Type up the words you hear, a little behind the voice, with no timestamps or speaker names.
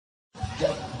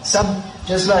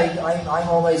Just like I'm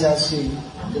always asking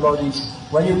devotees,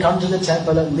 when you come to the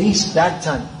temple, at least that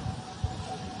time,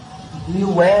 do you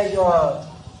wear your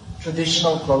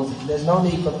traditional clothing? There's no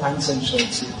need for pants and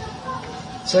shirts here.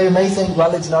 So you may think,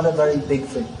 well, it's not a very big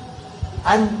thing.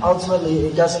 And ultimately,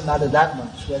 it doesn't matter that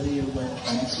much whether you wear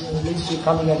pants. At least you're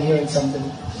coming and hearing something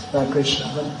about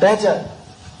Krishna. But better,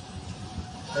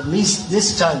 at least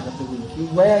this time of the week, you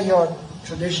wear your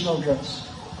traditional dress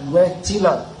and wear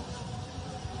tilak.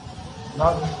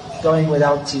 Not going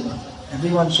without tilak.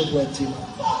 Everyone should wear tilak.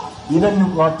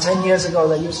 Even 10 years ago,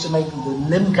 they used to make the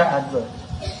Limca advert.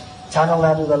 Tamil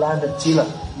Nadu, the land of tilak.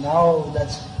 Now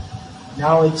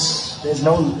there's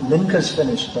no Limca's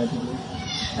finished practically.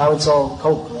 Now it's all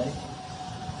Coke, right?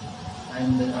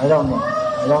 And I don't know.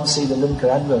 I don't see the Limca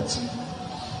adverts even.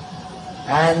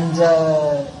 And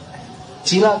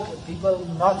tilak, people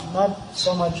not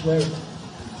so much wear it.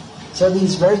 So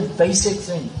these very basic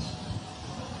things.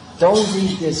 Don't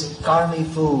eat this karmi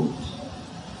food.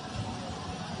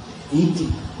 Eat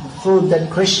the food that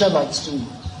Krishna likes to eat.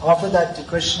 Offer that to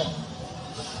Krishna.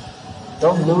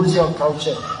 Don't lose your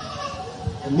culture.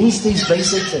 At least these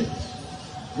basic things.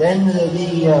 Then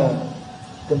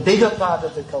the bigger part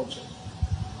of the culture,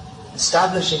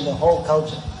 establishing the whole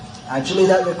culture. Actually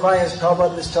that requires,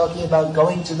 Prabhupada was talking about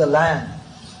going to the land.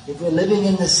 If we're living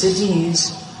in the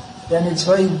cities, then it's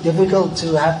very difficult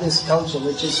to have this culture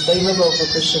which is favorable for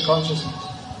Krishna consciousness.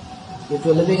 If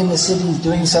we're living in the cities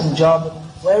doing some job,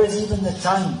 where is even the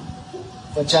time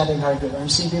for chanting Hare Krishna? I'm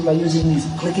seeing people are using these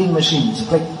clicking machines.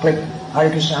 Click, click, Hare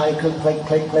Krishna, Hare click, click,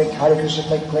 click, click, Hare Krishna,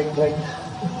 click, click, click.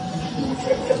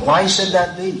 Why should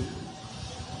that be?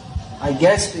 I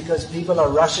guess because people are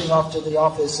rushing off to the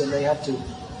office and they have to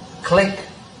click.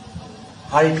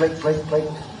 Hare click, click, click.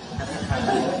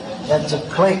 You have to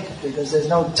click because there's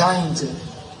no time to.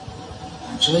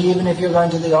 Actually, even if you're going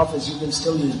to the office, you can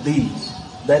still use beads.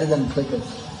 Better than clickers.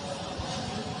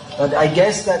 But I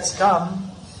guess that's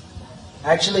come.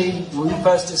 Actually, we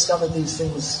first discovered these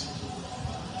things.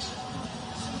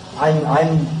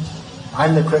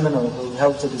 I'm the criminal who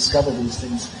helped to discover these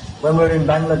things when we were in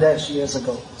Bangladesh years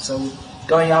ago. So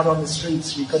going out on the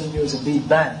streets, we couldn't use a bead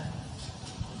band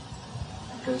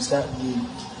because that would be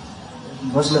a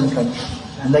Muslim country,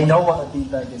 and they know what a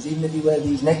bead bag is. Even if you wear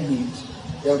these neck beads,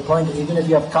 they'll point. Even if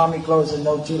you have kami clothes and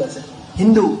no tila, say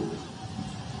Hindu.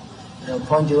 They'll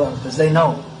point you out because they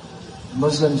know.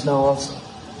 Muslims know also.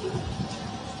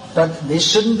 But this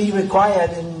shouldn't be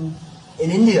required in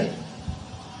India.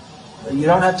 You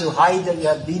don't have to hide that you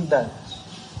have bead bags.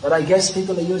 But I guess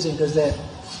people are using because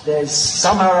they're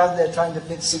somehow or other they're trying to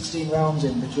fit 16 rounds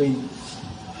in between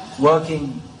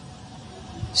working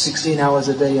 16 hours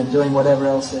a day and doing whatever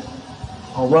else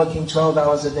or working 12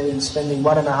 hours a day and spending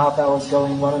 1.5 hours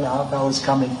going, 1.5 hours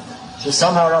coming. So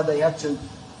somehow or other they have to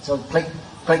click,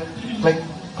 click, click,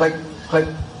 click, click,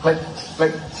 click,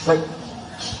 click, click.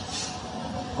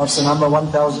 What's the number?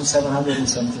 1,700 and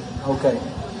something. Okay.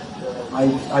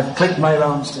 I've clicked my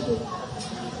rounds today.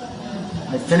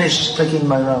 I finished clicking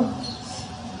my rounds.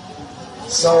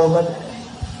 So, but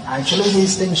actually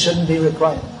these things shouldn't be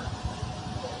required.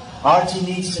 Arti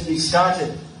needs to be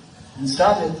started. And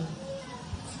started.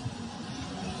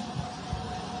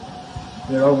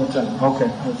 We're over time. Okay,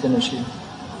 I'll finish here.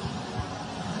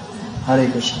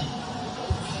 Hare Krishna.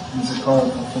 There's a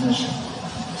call, I'll finish here.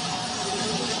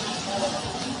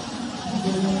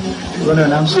 You want to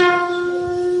announce it?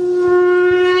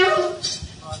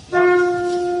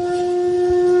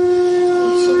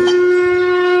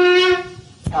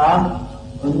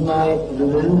 In my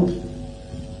review,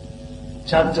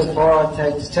 chapter 4,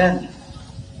 text 10.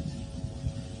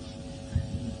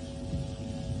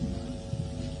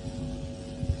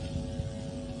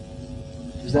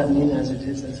 Does that mean as it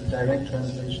is, as a direct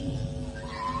translation?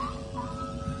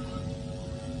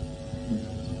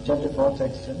 Chapter 4,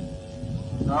 text 10.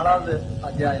 நாலாவது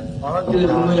அத்தியாயம்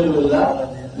பகவத்கீதையிலுள்ள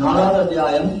நாலாவது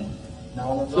அத்தியாயம்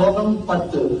ஸ்லோகம்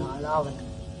 10 நாலாவது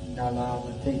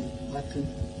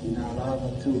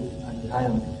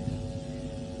அத்தியாயம்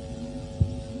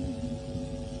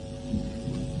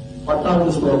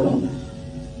 10வது ஸ்லோகம்.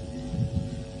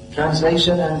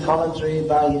 Translation and commentary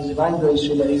by His Divine Grace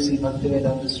Srila A.C.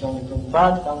 Bhaktivedanta Swami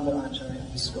Prabhupada, founder Acharya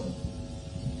ISKCON.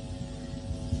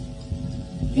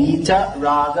 Vita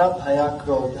raga bhaya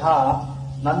krodha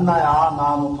nannaya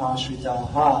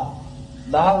namupashritaha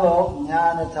bahavo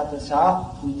jnana tapasa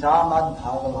utamad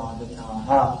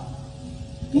bhagavadataha.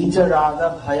 Vita raga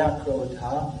bhaya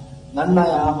krodha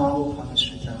nannaya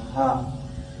namupashritaha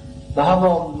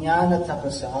bahavo jnana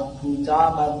tapasa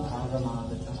utamad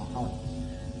bhagavadataha.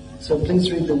 So please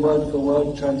read the word for word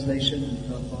translation.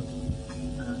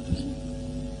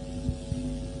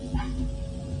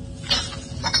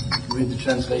 read the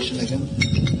translation again.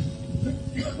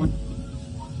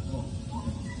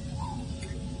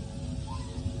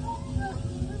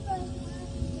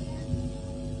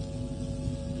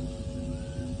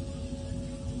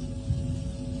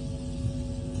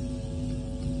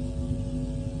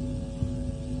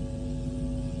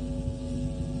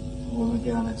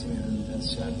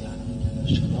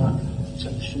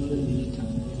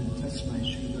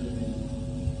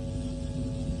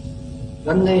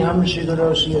 Vandeham Shri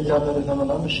Guru Shri Advaita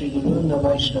Kamalam Shri Guru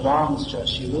Vaishnavamscha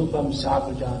Shri Rupam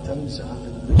Sagujatam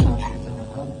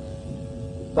Sahagavishashritamaham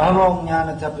Bhavo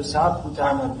Jnana Tapasat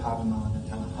Bhutama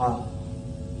Bhavamanataha.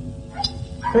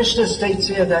 Krishna states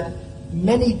here that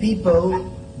many people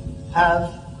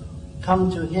have come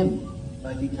to him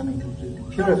by becoming completely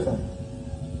purified.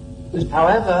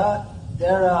 However,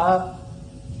 there are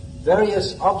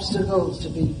various obstacles to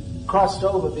be crossed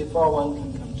over before one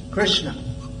can come to Krishna.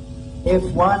 If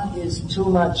one is too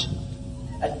much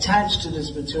attached to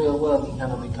this material world, he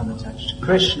cannot become attached to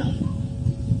Krishna.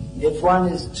 If one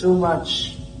is too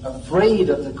much afraid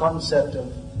of the concept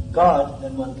of God,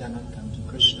 then one cannot come to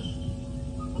Krishna.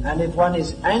 And if one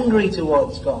is angry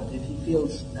towards God, if he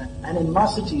feels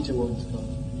animosity towards God,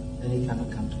 then he cannot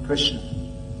come to Krishna.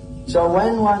 So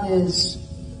when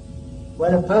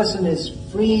a person is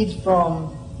freed from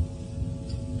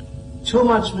too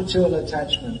much material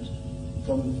attachment,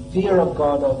 from fear of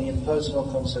God or the impersonal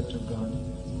concept of God,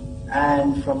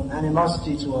 and from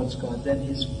animosity towards God, then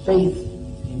his faith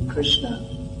in Krishna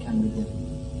can begin.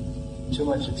 Too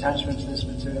much attachment to this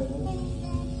material world.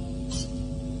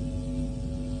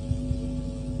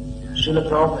 Srila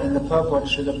Prabhupada, in the purport,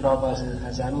 Srila Prabhupada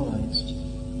has analyzed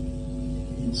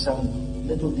in some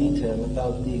little detail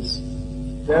about these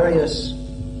various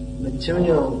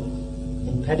material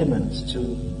impediments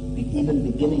to even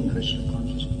beginning Krishna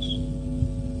consciousness.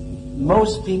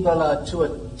 Most people are too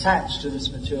attached to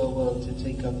this material world to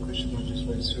take up Krishna consciousness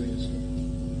very seriously.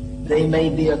 They may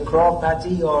be a crore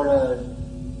patty or a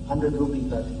 100 rupee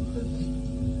patty, but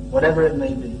whatever it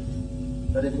may be.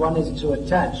 But if one is too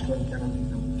attached, one cannot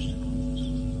become Krishna conscious.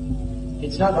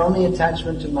 It's not only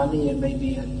attachment to money, it may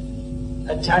be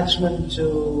attachment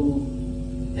to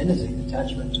anything,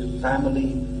 attachment to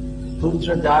family.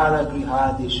 Putra dara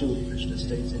grihadishu, Krishna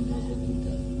states in Bhagavad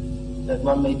Gita, that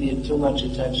one may be too much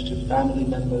attached to family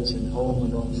members and home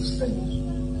and all these things.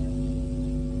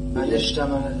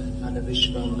 Anishtama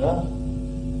anavishvanga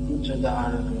putra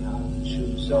dara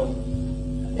grihadishu. So,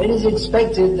 it is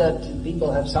expected that people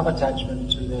have some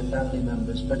attachment to their family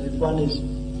members, but if one is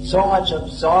so much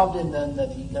absorbed in them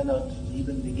that he cannot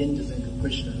even begin to think of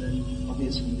Krishna, then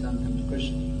obviously he can't come to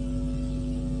Krishna.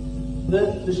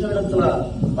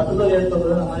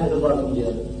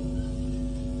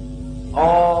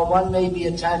 Or one may be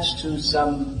attached to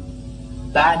some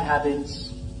bad habits.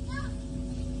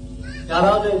 So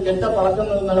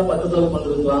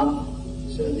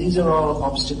these are all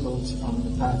obstacles on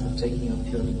the path of taking up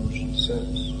pure devotional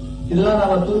service.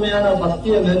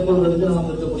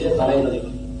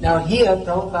 Now here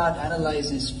Prabhupada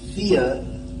analyzes fear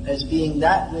as being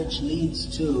that which leads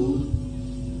to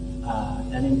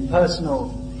an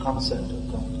impersonal concept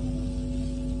of God.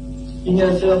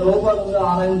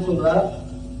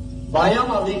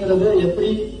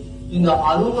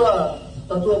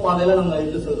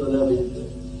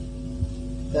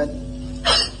 That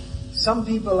some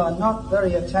people are not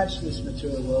very attached to this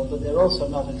material world, but they're also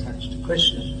not attached to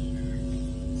Krishna.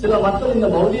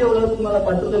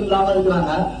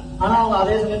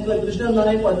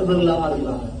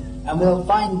 And we'll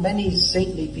find many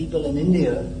saintly people in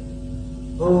India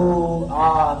who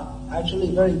are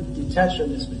actually very detached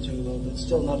from this material world, but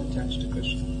still not attached to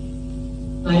Krishna.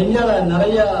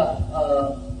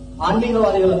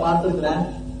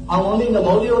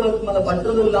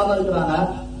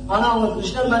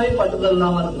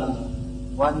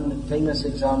 One famous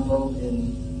example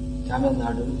in Tamil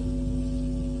Nadu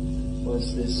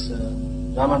was this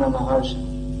Ramana Maharshi.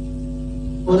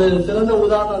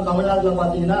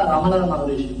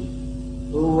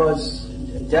 Who was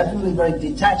definitely very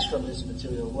detached from this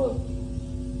material world.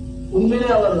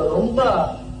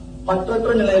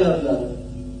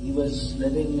 He was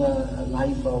living a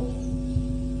life of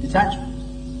detachment.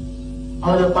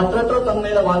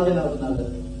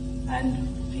 And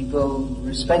people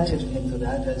respected him for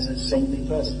that as a saintly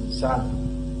person, sadhu.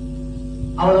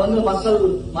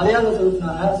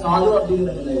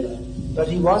 But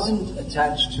he wasn't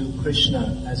attached to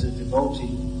Krishna as a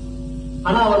devotee.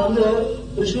 Now,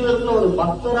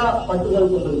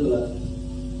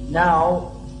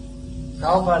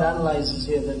 Prabhupada analyzes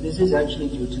here that this is actually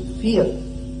due to fear.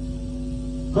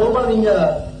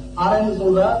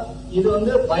 இது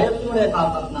வந்து பயத்தினுடைய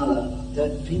காரணத்தினால.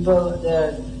 That people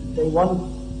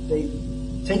they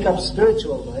take up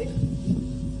spiritual life,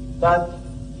 but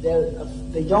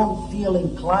they don't feel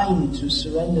inclined to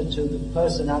surrender to the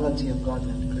personality of God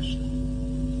and Krishna.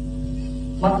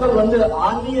 மக்கள் வந்து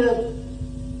ஆன்மீக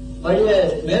வழியை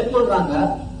மேற்கொள்றாங்க,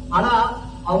 ஆனா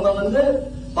அவங்க வந்து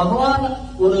பகவான்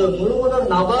ஒரு முழுமுதல்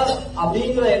நபர்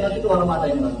அப்படிங்கிற எண்ணத்துக்கு வர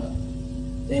மாட்டேங்கிறாங்க.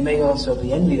 They may also be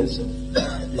envious of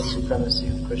the supremacy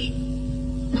of Krishna.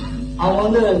 அவங்க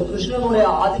வந்து கிருஷ்ணனுடைய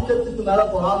ஆதிக்கத்துக்கு மேல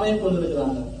பொறாமையும்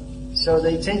கொண்டிருக்கிறாங்க. So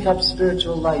they take up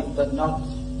spiritual life, but not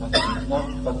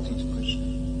bhakti to Krishna.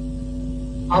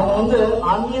 அவங்க வந்து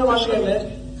ஆன்மீக வாழ்க்கையில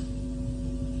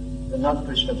But not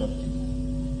Krishna bhakti.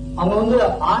 அவங்க வந்து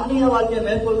ஆன்மீக வாழ்க்கையை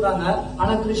மேற்கொள்றாங்க,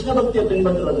 ஆனா கிருஷ்ண பக்தியை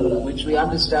பின்பற்றுறது இல்லை. Which we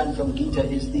understand from Gita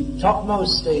is the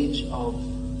topmost stage of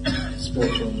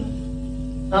spiritual life.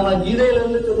 நாம கீதையில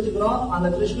இருந்து தெரிஞ்சுக்கிறோம், அந்த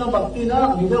கிருஷ்ண பக்தி தான்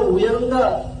மிக உயர்ந்த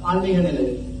ஆன்மீக நிலை.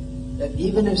 That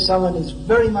even if someone is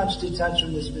very much detached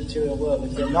from this material world,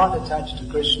 if they're not attached to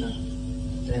Krishna,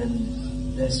 then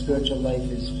their spiritual life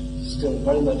is still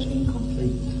very much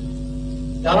incomplete.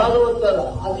 யாராவது ஒருத்தர்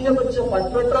அதிகபட்ச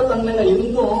பற்றற்ற தன்மையில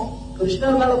இருந்தும்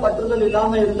கிருஷ்ணர் மேல பற்றுதல்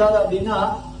இல்லாம இருந்தாரு அப்படின்னா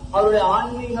அவருடைய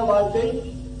ஆன்மீக வாழ்க்கை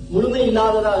முழுமை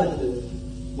இல்லாததா இருக்குது.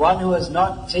 One who has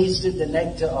not tasted the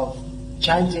nectar of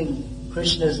chanting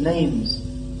Krishna's names,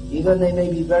 even they may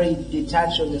be very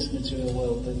detached from this material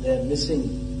world, but they're missing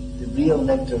the real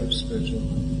nectar of spiritual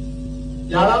life.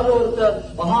 யாராவது ஒருத்தர்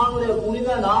பகவானுடைய புனித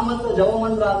நாமத்தை ஜபம்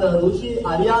பண்ற அந்த ருசி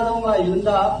அறியாதவங்களா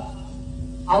இருந்தா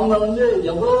அவங்க வந்து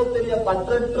எவ்வளவு பெரிய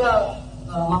பற்றற்ற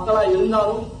மக்களா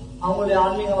இருந்தாலும் அவங்களுடைய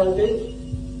ஆன்மீக வாழ்க்கை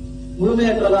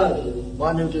முழுமையற்றதா இருக்குது.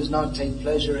 One who does not take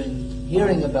pleasure in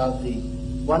hearing about the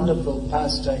wonderful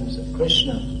pastimes of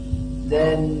Krishna,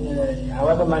 then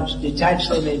however much detached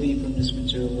they may be from this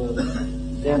material world,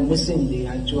 they are missing the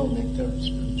actual nectar of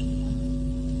spiritual life.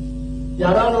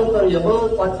 யாராவது ஒருத்தர் எவ்வளவு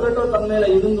பற்றற்ற தன்மையில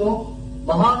இருந்தும்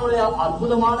பகவானுடைய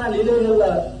அற்புதமான லீலைகள்ல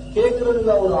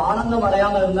கேட்கறதுல ஒரு ஆனந்தம்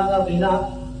அடையாம இருந்தாங்க அப்படின்னா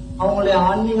அவங்களுடைய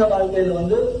ஆன்மீக வாழ்க்கையில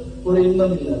வந்து ஒரு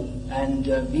இன்பம் இல்லை. And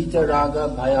Vita Raga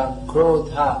Bhaya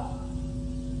Krodha.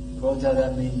 Krodha,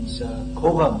 that means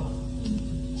Kobam in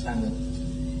Tamil.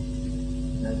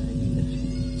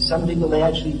 Some people, they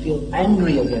actually feel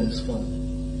angry against God.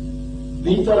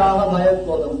 Vita Raga Bhaya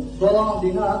Krodham. Krodham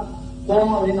அப்படின்னா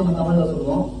கோபம் அப்படின்னு நம்ம தமிழ்ல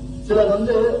சொல்லுவோம். சிலர்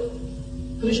வந்து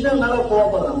கிருஷ்ணன் மேல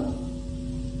கோபப்படுறாங்க.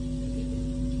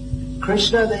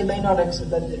 Krishna they may not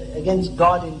accept, but against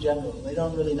God in general. They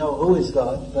don't really know who is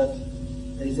God, but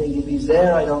they think if he's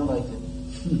there, I don't like him.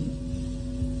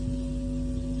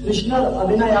 கிருஷ்ணர்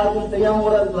அப்படின்னா யாருக்கும் தெரியாம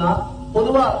கூட இருக்கலாம்.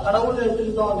 பொதுவா கடவுள்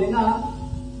எடுத்துக்கிட்டோம் அப்படின்னா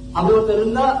அப்படி ஒருத்தர்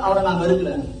இருந்தா அவரை நான்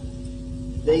வெறுக்கிறேன்.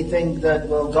 They think that,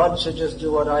 well, God should just do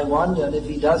what I want, and if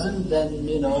he doesn't, then,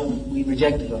 we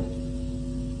reject God.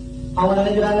 அவங்க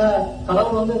நினைக்கிறாங்க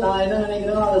கடவுள் வந்து நான் என்ன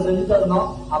நினைக்கிறேனோ அதை செஞ்சு தரணும்,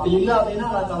 அப்படி இல்லை அப்படின்னா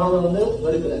நான் கடவுளை வந்து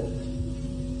வெறுக்கிறேன்.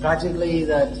 Practically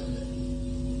that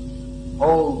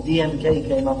whole DMK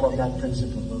came up on that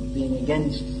principle of being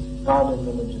against God and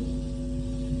religion.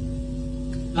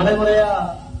 நடைமுறையா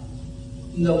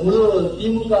இந்த முழு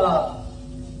திமுக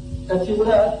கட்சி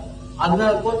கூட அந்த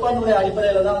கோட்பாட்டுடைய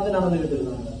அடிப்படையில தான் வந்து நடந்துகிட்டு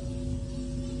இருக்காங்க.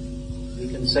 We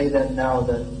can say that now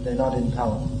that they're not in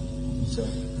power. So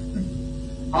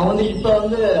அவங்க வந்து இப்ப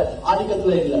வந்து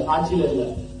ஆதிக்கத்துல இல்ல, ஆட்சியில இல்ல.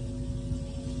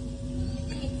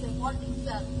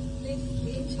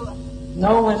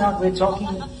 No, we're not.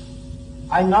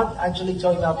 I'm not actually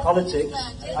talking about politics.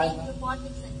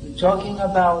 We're talking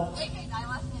about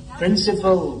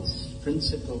principles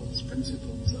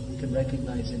that we can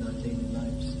recognize in our daily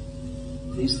lives.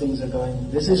 These things are going.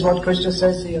 This is what Krishna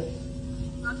says here.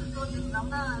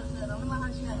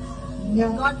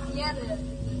 Yeah. God here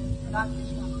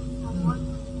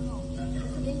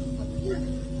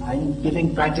I'm giving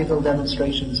practical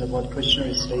demonstrations of what Krishna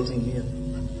is stating here.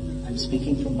 I'm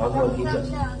speaking from Bhagavad Gita.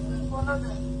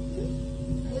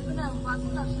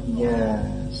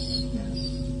 Yes.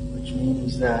 Which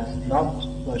means that not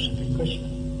worshipping Krishna,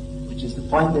 which is the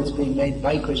point that's being made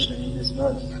by Krishna in this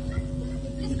verse.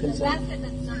 You can say.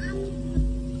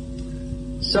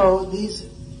 So these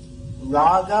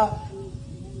raga,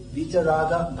 vita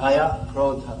raga, bhaya,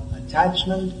 krodha,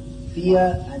 attachment, fear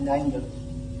and anger.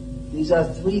 These are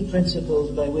three principles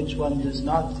by which one does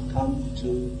not come to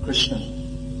Krishna.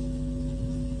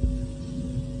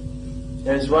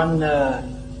 There is one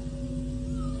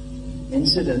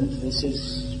incident, this is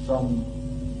from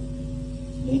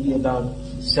maybe about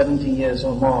 70 years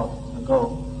or more ago.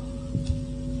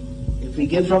 If we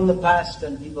give from the past,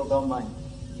 then people don't mind,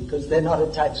 because they're not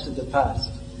attached to the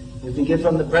past. If we give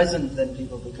from the present, then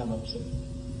people become upset.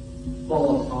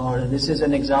 Or this is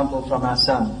an example from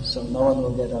Assam, so no one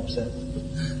will get upset.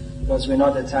 Because we're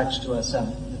not attached to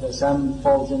Assam. If Assam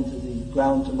falls into the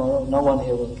ground tomorrow, no one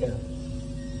here will care.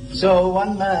 So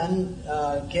one man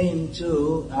came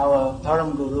to our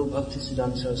Param Guru,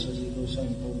 Bhaktisiddhanta Saraswati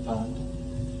Goswami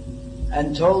Prabhupada,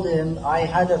 and told him, I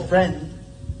had a friend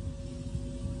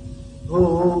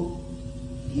who,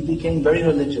 he became very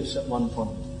religious at one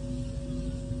point.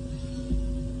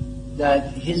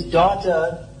 That his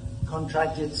daughter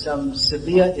contracted some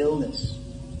severe illness.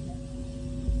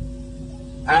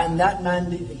 And that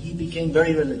man, he became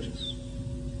very religious.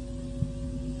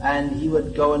 And he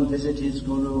would go and visit his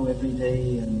guru every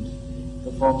day and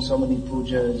perform so many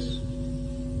pujas.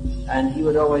 And he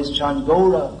would always chant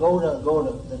Gaura, Gaura,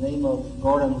 Gaura, the name of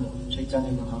Gauranga,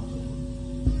 Chaitanya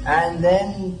Mahaprabhu. And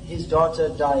then his daughter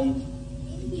died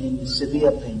in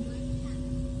severe pain.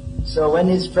 So when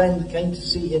his friend came to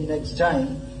see him next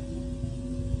time,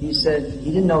 he said,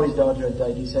 he didn't know his daughter had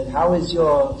died. He said, how is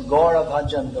your Gaura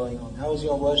Bhajan going on? How is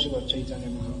your worship of Chaitanya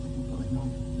Mahaprabhu going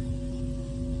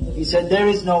on? He said, there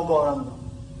is no Gauranga.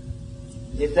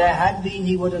 If there had been,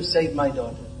 he would have saved my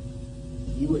daughter.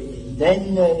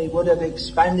 Then it would have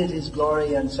expanded his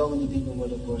glory and so many people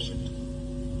would have worshipped.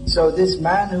 So this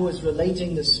man who was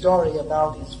relating the story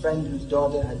about his friend whose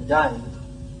daughter had died,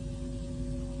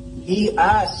 he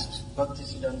asked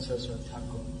Bhaktisiddhanta Saraswati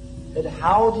Thakur that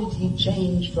how did he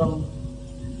change from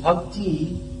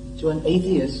bhakti to an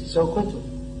atheist so quickly?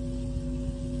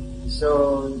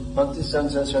 So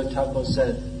Bhaktisiddhanta Saraswati Thakur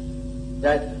said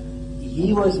that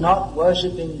he was not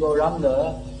worshipping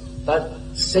Gauranga, but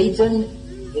Satan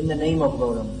in the name of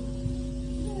Gauranga.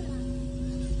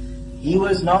 He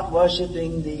was not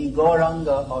worshipping the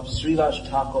Gauranga of Srivas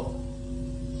Thakur.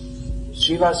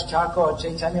 Srivas Thakur,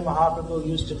 Chaitanya Mahaprabhu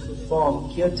used to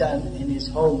perform kirtan in his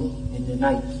home in the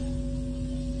night.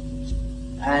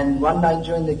 And one night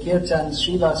during the kirtan,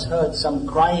 Srivas heard some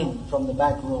crying from the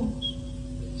back rooms.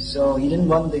 So he didn't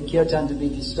want the kirtan to be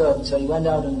disturbed, so he went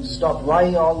out and stopped.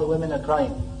 Why all the women are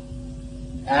crying?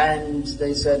 And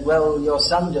they said, well, your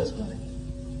son just died.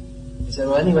 He said,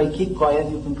 well, anyway, keep quiet,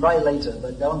 you can cry later,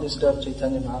 but don't disturb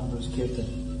Chaitanya Mahaprabhu's kirtan.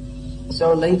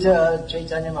 So later,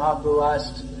 Chaitanya Mahaprabhu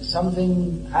asked,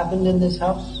 something happened in this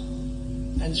house?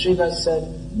 And Srivas said,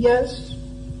 yes.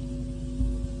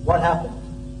 What happened?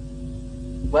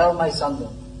 Well, my son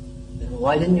died.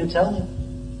 Why didn't you tell me?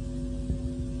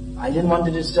 I didn't want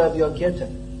to disturb your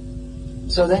kirtan.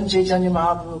 So then Chaitanya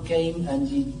Mahaprabhu came and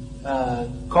he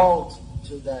called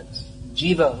to that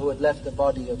jiva who had left the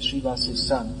body of Srivas'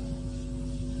 son.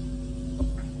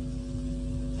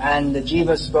 And the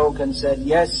jiva spoke and said,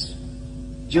 yes,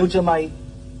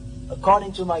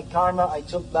 according to my karma, I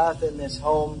took bath in this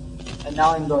home and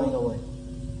now I'm going away.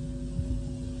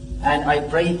 And I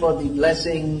pray for the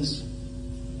blessings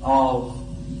of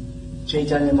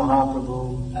Chaitanya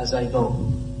Mahaprabhu as I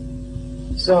go.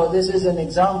 So this is an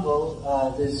example,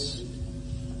 this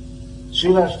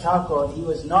Srivas Thakur, he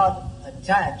was not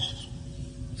attached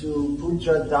to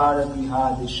putra dara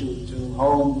grihadishu, to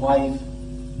home, wife,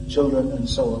 children and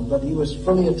so on, but he was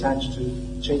fully attached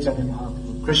to Chaitanya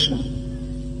Mahaprabhu, Krishna.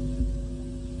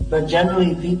 But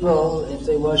generally people, if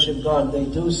they worship God, they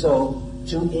do so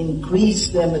to increase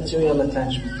their material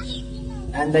attachments.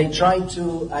 And they try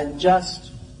to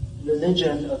adjust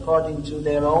religion according to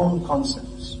their own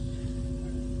concepts.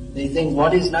 They think,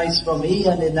 what is nice for me,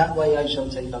 and in that way I shall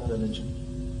take up religion.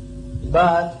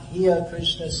 But here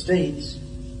Krishna states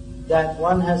that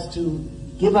one has to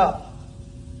give up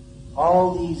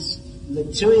all these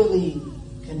materially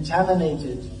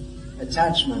contaminated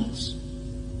attachments,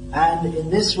 and in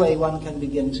this way one can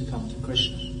begin to come to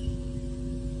Krishna.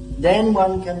 Then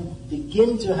one can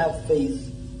begin to have faith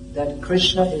that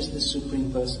Krishna is the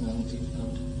Supreme Personality of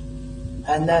God,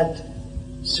 and that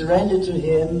surrender to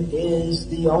Him is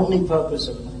the only purpose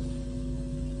of life.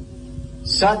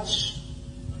 Such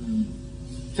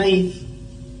faith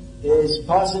is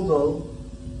possible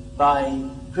by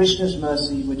Krishna's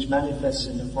mercy, which manifests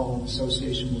in the form of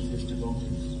association with His devotees.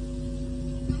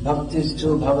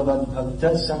 Bhaktistu bhagavat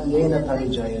bhakta sangena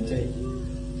parijayate.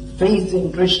 Faith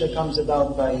in Krishna comes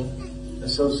about by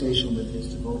association with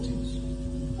His devotees.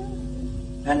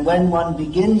 And when one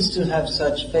begins to have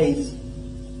such faith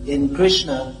in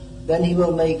Krishna, then he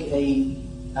will make a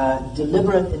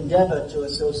deliberate endeavor to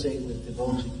associate with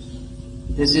devotees.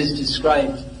 This is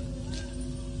described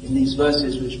in these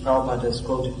verses which Prabhupada has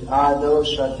quoted. Ado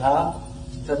Shraddha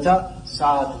Tata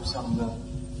Sadhu Sangha.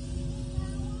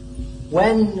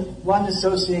 When one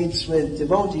associates with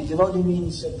devotee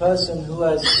means a person who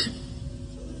has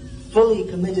fully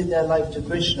committed their life to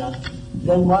Krishna,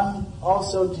 then one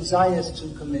also desires to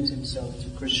commit himself to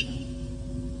Krishna.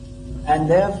 And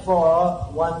therefore,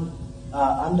 one,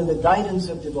 under the guidance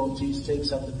of devotees,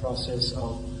 takes up the process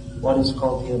of what is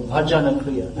called here bhajana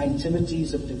kriya,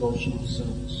 activities of devotional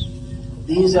service.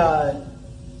 These are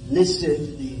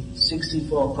listed, the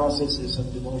 64 processes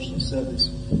of devotional service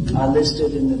are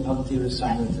listed in the Bhakti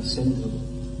Rasamrita Sindhu.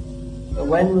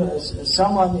 When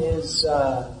someone is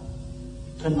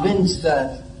convinced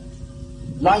that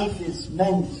life is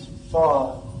meant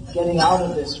for getting out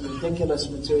of this ridiculous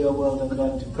material world and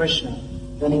going to Krishna,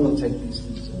 then he will take these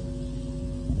things up.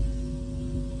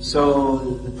 So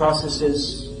the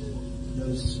processes,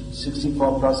 those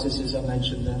 64 processes I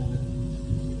mentioned there,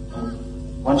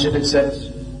 one should accept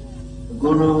the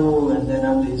Guru, and then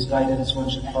under his guidance one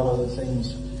should follow the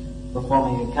things,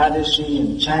 performing Ekadashi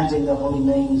and chanting the holy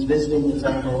names, visiting the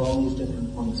temple, all these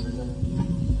different points.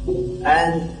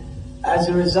 And as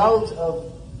a result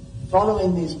of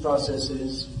following these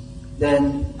processes,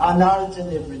 then anartha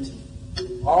nivriti,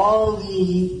 all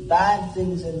the bad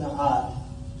things in the heart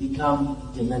become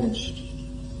diminished.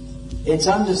 It's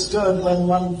understood when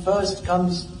one first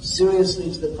comes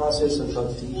seriously to the process of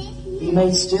bhakti, he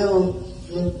may still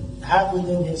have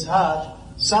within his heart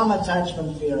some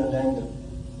attachment, fear and anger.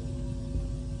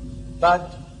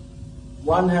 But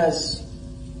one has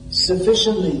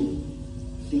sufficiently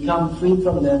become free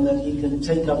from them that he can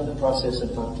take up the process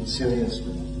of bhakti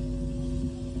seriously.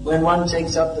 When one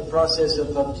takes up the process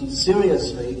of bhakti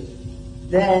seriously,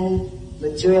 then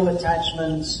material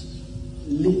attachments,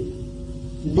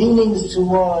 leanings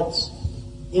towards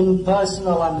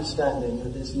impersonal understanding,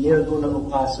 this nirguna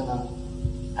upasana,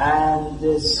 and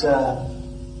this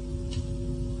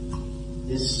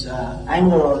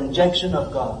anger or rejection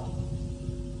of God,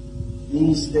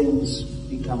 these things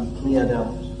become cleared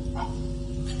out.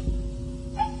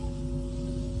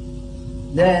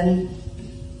 Then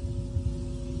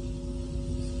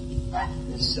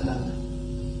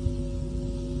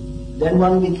then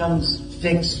one becomes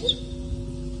fixed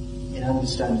in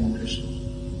understanding Krishna.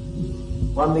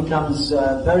 One becomes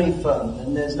very firm,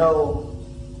 and there's no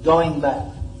going back.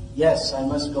 Yes, I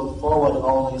must go forward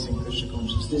always in Krishna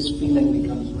consciousness. This feeling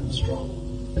becomes very strong.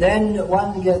 Then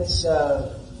one gets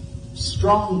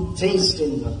strong taste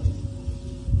in bhakti.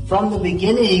 From the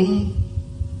beginning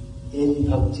in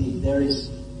bhakti, there is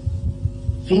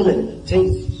feeling,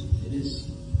 taste. It is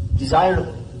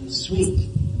desirable, it is sweet.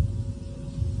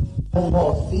 One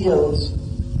more feels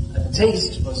a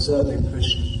taste for serving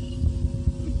Krishna.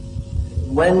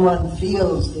 When one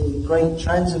feels the great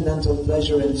transcendental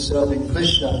pleasure in serving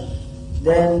Krishna,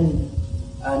 then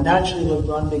naturally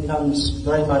one becomes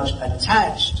very much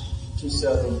attached to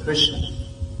serving Krishna.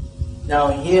 Now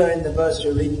here in the verse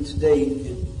you're reading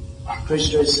today,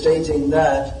 Krishna is stating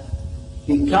that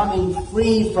becoming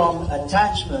free from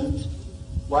attachment,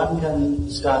 one can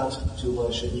start to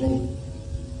worship me.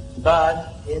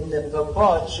 But in the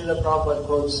purport, Srila Prabhupada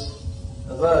quotes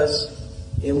a verse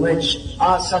in which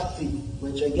asakti,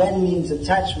 which again means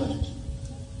attachment,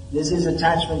 this is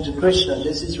attachment to Krishna,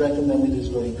 this is recommended as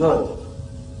very good.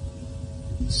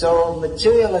 So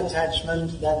material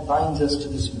attachment, that binds us to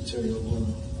this material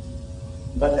world.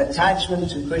 But attachment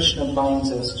to Krishna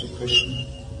binds us to Krishna.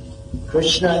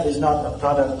 Krishna is not a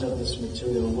product of this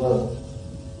material world.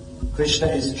 Krishna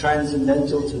is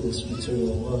transcendental to this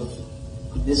material world.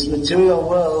 This material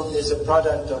world is a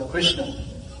product of Krishna.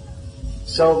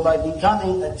 So by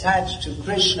becoming attached to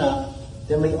Krishna,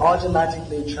 then we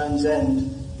automatically transcend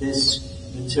this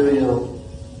material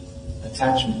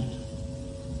attachment.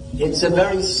 It's a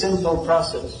very simple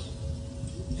process.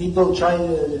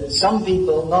 Some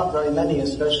people, not very many,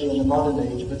 especially in the modern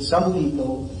age, but some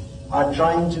people are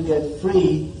trying to get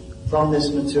free from this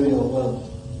material world.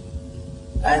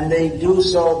 And they do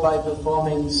so by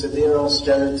performing severe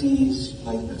austerities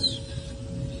like this.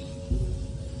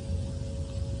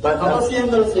 But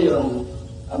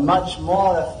a much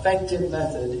more effective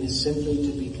method is simply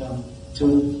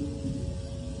to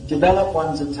develop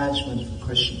one's attachment for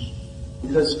Krishna.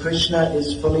 Because Krishna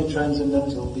is fully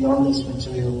transcendental beyond this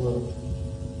material world.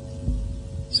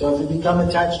 So if we become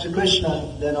attached to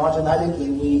Krishna, then automatically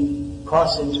we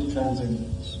cross into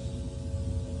transcendence.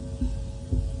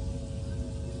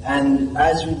 And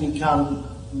as we become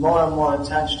more and more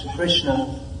attached to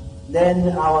Krishna, then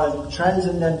our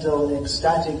transcendental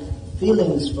ecstatic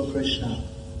feelings for Krishna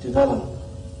develop,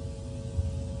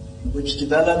 which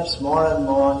develops more and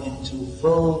more into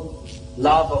full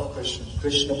love of Krishna,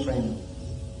 Krishna prema.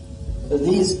 So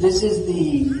these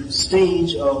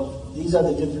are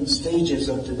the different stages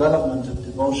of development of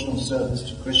devotional service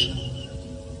to Krishna.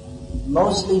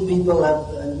 Mostly people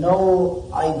no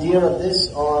idea of this,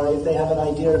 or if they have an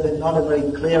idea of it, not a very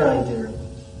clear idea of it.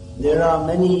 There are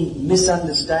many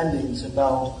misunderstandings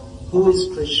about who is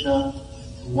Krishna,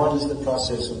 and what is the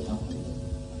process of bhakti.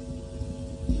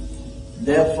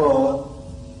 Therefore,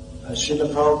 Srila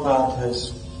Prabhupada has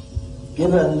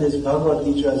given this Bhagavad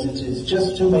Gita as it is,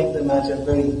 just to make the matter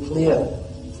very clear,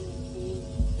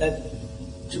 that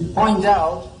to point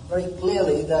out very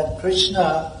clearly that Krishna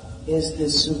is the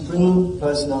Supreme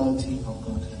Personality of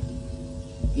Godhead.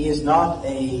 He is not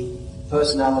a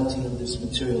personality of this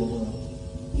material world.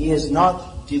 He is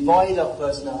not devoid of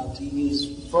personality, he is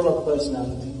full of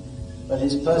personality, but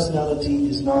his personality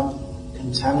is not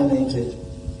contaminated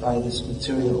by this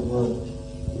material world.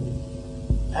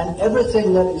 And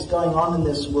everything that is going on in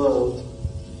this world,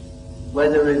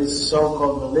 whether it's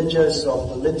so-called religious or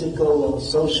political or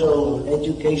social or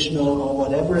educational or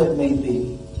whatever it may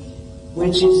be,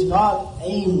 which is not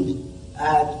aimed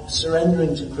at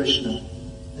surrendering to Krishna,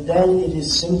 then it is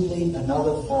simply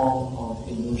another form of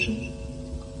illusion.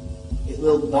 It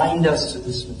will bind us to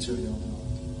this material world.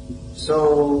 So,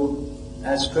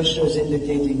 as Krishna is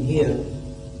indicating here,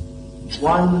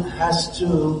 one has to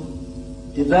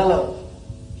develop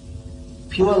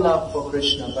pure love for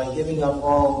Krishna by giving up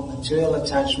all material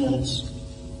attachments,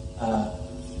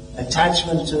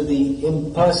 attachment to the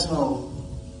impersonal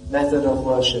method of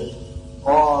worship,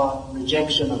 or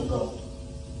rejection of God.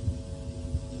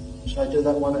 Shall I do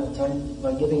that one at a time?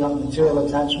 By giving up material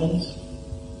attachments,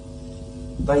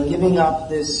 by giving up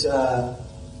this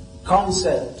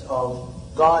concept of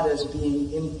God as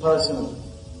being impersonal,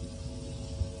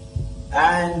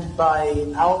 and by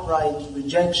outright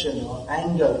rejection or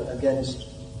anger against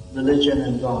religion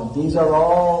and God. These are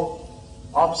all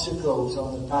obstacles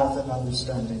on the path of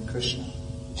understanding Krishna.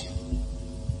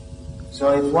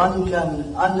 So if one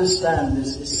can understand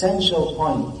this essential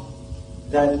point,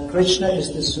 that Krishna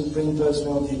is the Supreme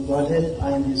Personality of Godhead,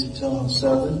 I am His eternal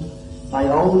servant, my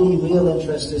only real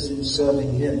interest is in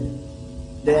serving Him,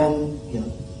 then,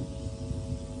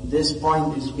 this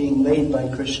point is being made by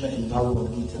Krishna in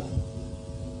Bhagavad Gita.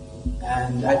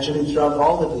 And actually throughout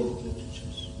all the Vedic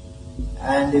literatures.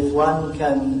 And if one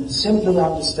can simply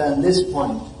understand this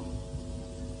point,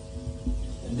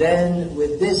 then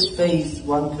with this faith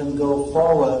one can go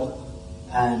forward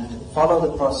and follow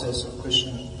the process of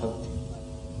Krishna Bhakti.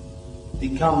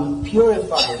 Become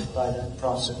purified by that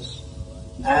process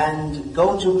and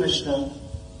go to Krishna,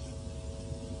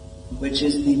 which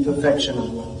is the perfection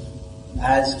of love,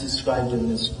 as described in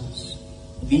this verse.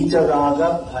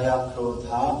 Vitaraga bhaya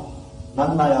krodha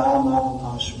manmaya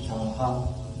mahapashvitaha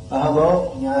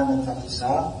ahavo jnana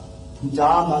tapasa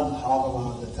pudamad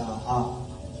bhavavagataha.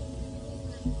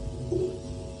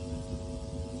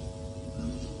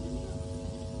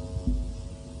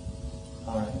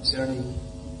 Alright, is there any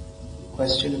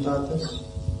question about this?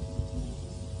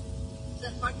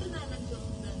 Sir, பட்டுனா என்னன்னு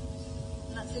சொல்லுங்க.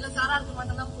 சில சாராருக்கு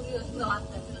மட்டும்தான் புரியும் இந்த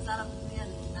வார்த்தை, சில சாராருக்கு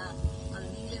புரியாது இல்லைன்னா அதை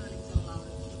நீங்களே விளக்கி சொல்லலாம்.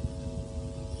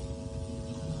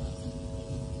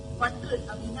 பற்று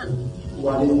அப்படின்னா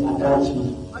What is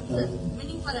attachment? பற்று,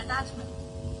 meaning for attachment.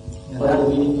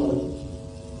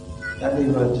 That we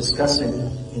were discussing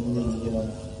in the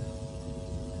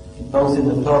both in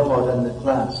the purport and the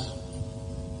class.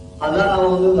 அதான்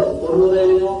நம்ம இந்த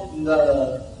பொருளையும் இந்த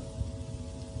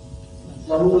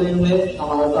பொருளையுமே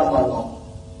நம்ம அதான் பார்த்தோம்.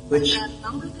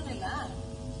 நம்மளுக்குன்னு இல்ல,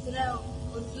 சில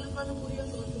ஒரு சிலருக்கு புரியும்,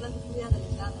 சிலருக்கு புரியாது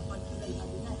இல்லைங்களா அந்த பற்றுதல்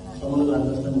அப்படின்னா என்ன?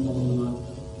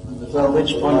 So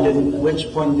which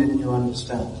point didn't you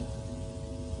understand?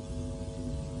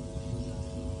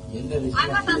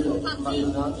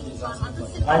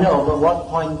 I know, but what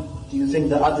point do you think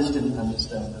the others didn't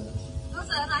understand? No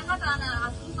sir, I'm not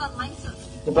asking for myself.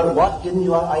 But what didn't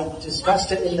you, I discussed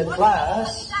it in the class.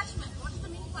 Detachment. What is the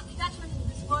meaning for detachment in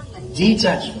this word? Like?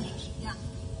 Detachment. Yeah.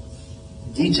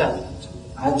 Detachment.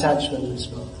 Attachment is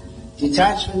wrong.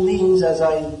 Detachment means, as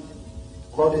I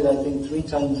quoted I think 3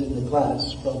 times in the class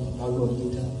from Bhagavad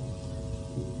Gita,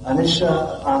 Anisha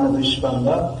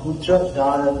Anavishvanga Putra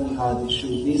Dara Vihadishu.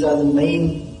 These are the main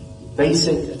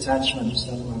basic attachments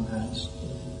that one has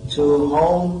to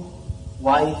home,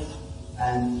 wife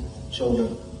and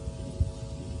children.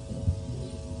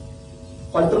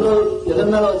 பற்றுதல்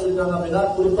எதன் மேல வச்சிருக்காங்க அப்படின்னா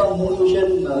குறிப்பா 3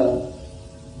 விஷயம்.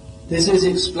 This is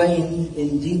explained in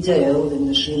detail in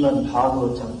the Srimad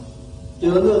Bhagavatam.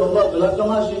 இது வந்து ரொம்ப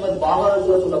விளக்கமா ஸ்ரீமத்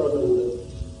பாகவதத்துல சொல்லப்பட்டிருக்கு.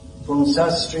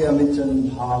 Pumsastriyamitam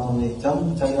bhavametam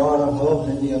tayoraho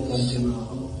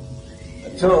hridyakantimaho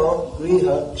ato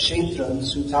griha kshetram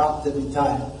sutakta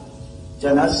vitaya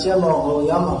janasya moho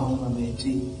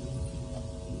yamahomameti.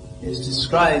 It is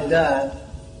described that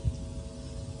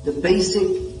the basic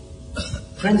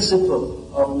principle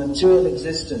of material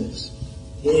existence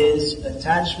is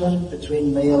attachment between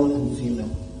male and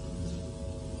female.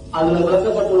 அதுல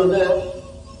விளக்கப்பட்டுள்ளது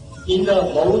இந்த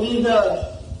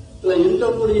பௌதீகத்துல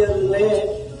இருக்கக்கூடியதுலே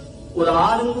ஒரு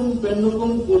ஆணுக்கும்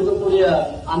பெண்ணுக்கும் இருக்கக்கூடிய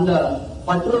அந்த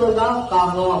பற்றுதல் தான்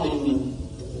காரணம் அப்படின்னு.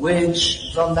 Which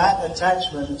from that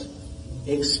attachment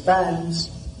expands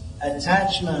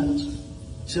attachment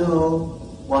to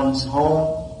one's home.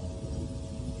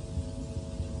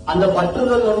 அந்த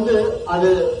பற்றுதல் அது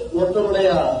ஒருத்தருடைய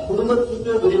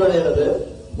குடும்பத்துக்கு விரிவடைகிறது.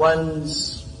 One's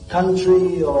country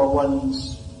or one's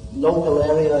local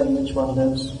area in which one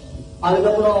lives.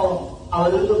 அதுக்கப்புறம்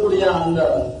அவர் இருக்கக்கூடிய அந்த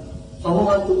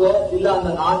சமூகத்துக்கோ இல்ல அந்த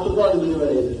நாட்டுக்கோ அது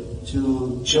விரிவடைகிறது. To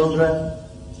children,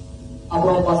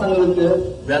 அப்புறம் பசங்களுக்கு,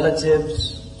 relatives,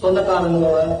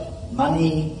 சொந்தக்காரங்களோட,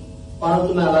 money,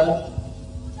 பணத்து மேல.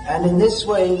 And in this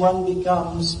way one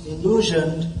becomes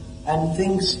illusioned and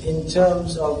thinks in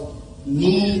terms of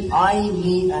me, I,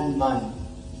 me and mine.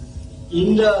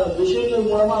 இந்த விஷயங்கள்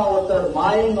மூலமா ஒருத்தர்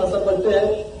மாயின் வசப்பட்டு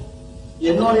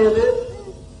என்னுடையது,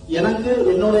 எனக்கு,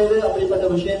 என்னுடையது அப்படிப்பட்ட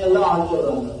விஷயங்கள்லாம்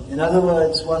ஆட்கொள்றாங்க. In other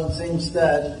words, one thinks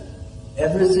that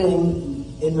everything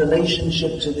in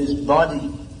relationship to this body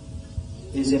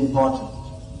is important.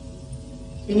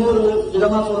 இன்னொரு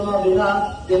விதமா சொல்லணும் அப்படின்னா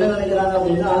என்ன நினைக்கிறாங்க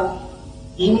அப்படின்னா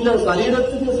இந்த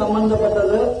சரீரத்துக்கு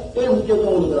சம்பந்தப்பட்டதுக்கே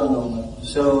முக்கியத்துவம் கொடுக்குறாங்க அவங்க.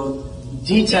 So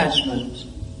detachment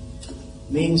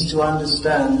means to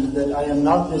understand that I am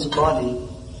not this body,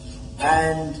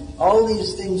 and all these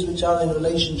things which are in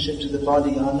relationship to the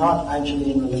body are not actually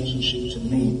in relationship to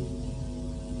me.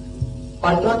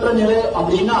 பற்றற்ற நிலை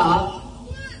அப்படின்னா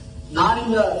நான்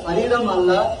இந்த சரீரம்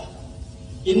அல்ல,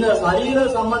 இந்த சரீர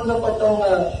சம்பந்தப்பட்டவங்க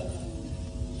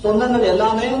சொந்தங்கள்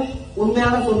எல்லாமே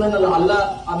உண்மையான சொந்தங்கள் அல்ல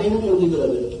அப்படின்னு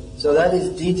புரிஞ்சுக்கிறது. So that is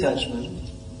detachment.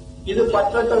 இது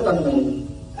பற்றற்ற தன்மை.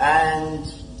 And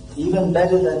even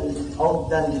better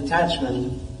than detachment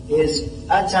is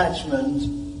attachment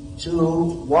to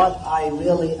what I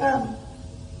really am.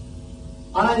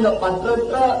 ஆனா இந்த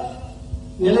பற்றற்ற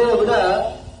நிலையை விட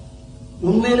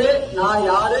உண்மையிலே நான்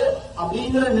யாரு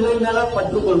அப்படிங்கிற நிலை மேல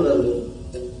பற்றுக்கொள்வது.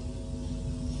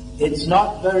 It's not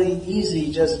very easy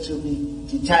just to be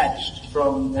detached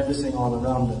from everything all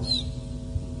around us.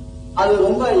 அது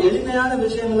ரொம்ப எளிமையான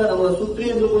விஷயங்கள நம்ம சுற்றி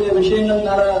இருக்கக்கூடிய விஷயங்கள்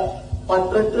மேல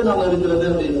பற்றற்று நம்ம இருக்கிறது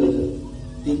அப்படிங்கிறது.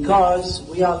 Because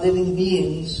we are living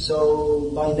beings, so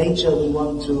by nature we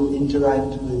want to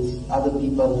interact with other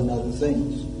people and other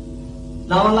things.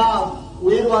 நாமெல்லாம்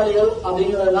உயிர்வாளிகள்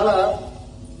அப்படிங்கறதுனால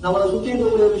நம்மளை சுற்றி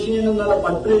இருக்கக்கூடிய விஷயங்கள் மேல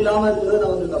பற்று இல்லாம இருக்கிறது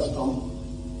நமக்கு கஷ்டம்.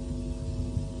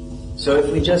 So if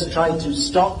we just try to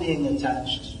stop being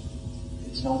attached,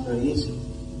 it's not very easy.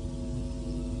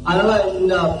 அதனால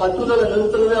இந்த பற்றுதலை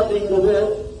நிறுத்துறது அப்படிங்கிறது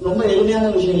ரொம்ப எளிமையான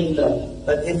விஷயம் இல்லை.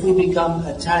 But if we become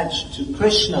attached to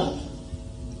Krishna,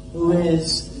 who is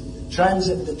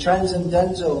the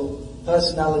transcendental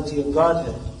personality of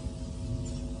Godhead,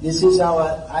 this is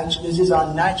our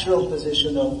natural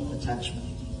position of attachment.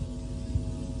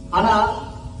 ஆனா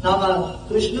நாம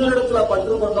கிருஷ்ணனிடத்துல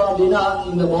பற்று கொண்டோம் அப்படின்னா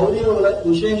இந்த பௌதிக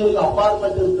விஷயங்களுக்கு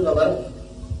அப்பாற்பட்டு இருக்கிறவர்,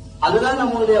 அதுதான்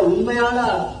நம்மளுடைய உண்மையான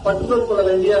பற்றுதல் கொள்ள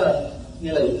வேண்டிய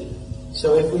நிலை. So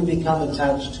if we become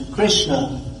attached to Krishna,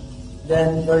 then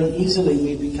very easily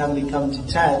we become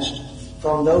detached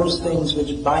from those things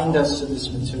which bind us to this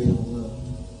material world.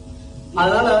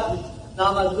 அதனால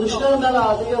நாம கிருஷ்ணன் மேல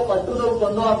அதிக பற்றுதல்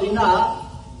கொண்டோம் அப்படின்னா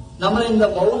நம்ம இந்த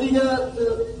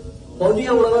பௌதிக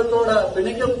உலகத்தோட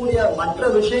பிணைக்கக்கூடிய மற்ற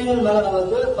விஷயங்கள் மேல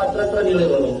நமக்கு பற்றற்ற நிலை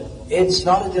வரும். It's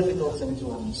not a difficult thing to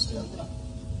understand.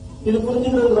 இது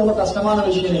புரிஞ்சுக்கிறது ரொம்ப கஷ்டமான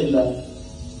விஷயம் இல்லை.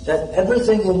 That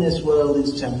everything in this world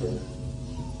is temporary.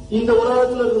 இந்த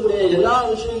உலகத்தில் இருக்கக்கூடிய எல்லா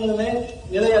விஷயங்களுமே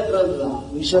நிலையற்றதுதான்.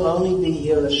 We shall only be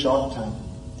here a short time.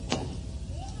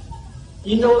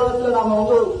 இந்த உலகத்துல நாம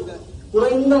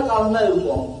குறைந்த காலம் தான்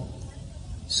இருப்போம்.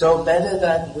 So better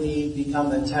that we become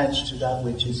attached to that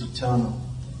which is eternal.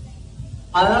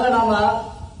 அதனால நாம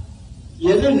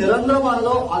எது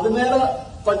நிரந்தரமானதோ அது மேல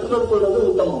பற்றுதல் கொள்வது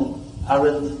உத்தமம்.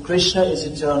 Krishna is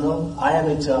eternal, I am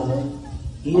eternal,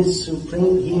 He is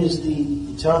supreme, He is the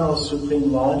eternal supreme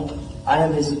Lord, I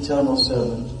am His eternal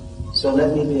servant, so let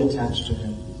me be attached to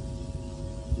Him.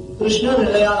 கிருஷ்ணர்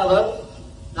நிலையானவர்,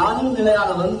 நானும்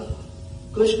நிலையானவன்.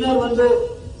 கிருஷ்ணர்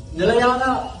நிலையான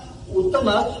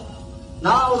உத்தமர்,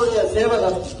 நான் அவருடைய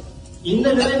சேவகர். இந்த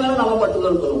நிலை மேல நாம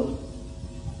பற்றுதல் கொள்வோம்.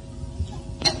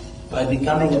 By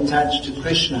becoming attached to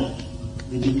Krishna,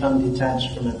 we become detached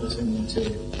from everything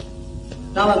material.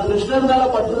 நாம கிருஷ்ணர் மேல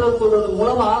பற்றுதல் கொள்வது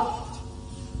மூலமா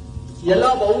எல்லா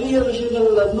பௌதிக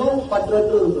விஷயங்கள்ல இருந்தும்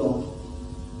பற்றற்று இருக்கிறோம்.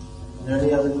 Any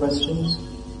other questions?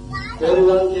 வேறு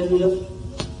ஏதாவது கேள்விகள்?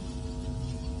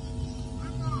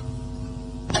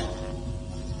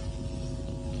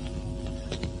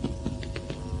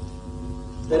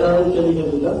 ஏதாவது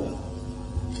கேள்விகள் இருக்கா?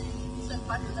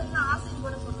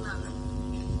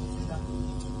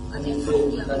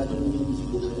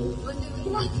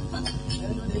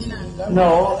 No,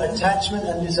 attachment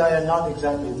and desire are not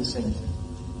exactly the same thing.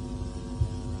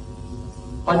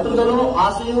 பற்றுதலும்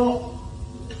ஆசையும்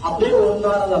அப்படியே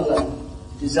ஒன்றானதல்ல.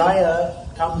 Desire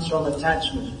comes from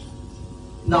attachment.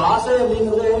 இந்த ஆசை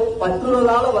அப்படிங்கிறது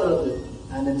பற்றுதலால வர்றது.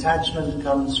 And attachment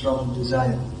comes from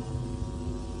desire.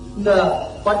 இந்த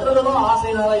பற்றுதலும்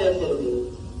ஆசையினால ஏற்படுது.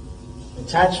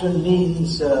 Attachment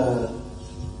means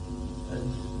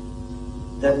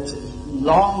that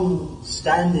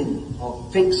long-standing or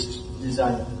fixed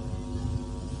desire.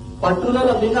 பற்றுதல்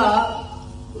அப்படின்னா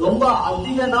ரொம்ப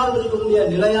அதிக நாள் இருக்கக்கூடிய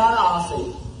நிலையான ஆசை.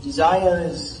 Desire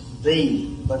is vague,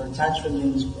 but attachment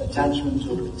means attachment to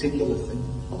a particular thing.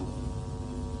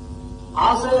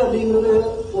 ஆசை அப்படிங்கிறது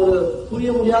ஒரு புரிய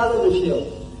முடியாத விஷயம்.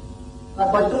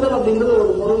 பற்றுதல் அப்படிங்கிறது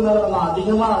ஒரு பொருள் மேல நம்ம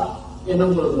அதிகமா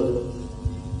எண்ணம் கொள்வது.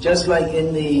 Just like in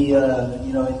the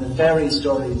in the fairy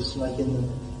stories, like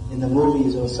in the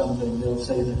movies or something, they'll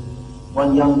say that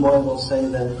one young boy will say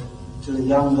that to the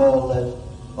young girl that,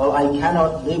 well, I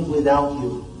cannot live without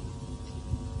you.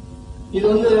 இது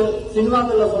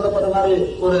சினிமாக்கள்ல சொல்லப்பட்ட மாதிரி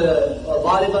ஒரு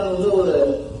வாலிபன் ஒரு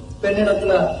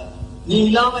பெண்ணிடத்துல நீ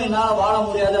இல்லாம என்னால வாழ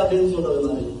முடியாது அப்படின்னு சொல்றது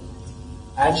மாதிரி.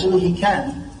 Actually he can.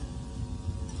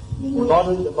 I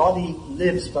mean, the body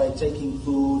lives by taking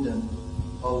food and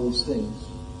all these things.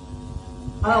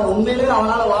 ஆனா உண்மையிலே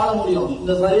அவனால வாழ முடியும்.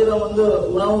 இந்த சரீரம்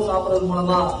உணவு சாப்பிடுறது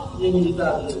மூலமா இயங்கிட்டு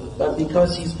இருக்கு. But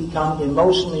because he's become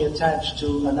emotionally attached to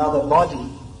another body,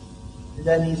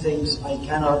 then he thinks, I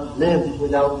cannot live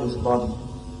without this body.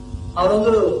 அவர்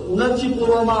உணர்ச்சி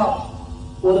பூர்வமா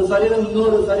ஒரு சரீரம்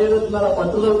இன்னொரு சரீரத்து மேல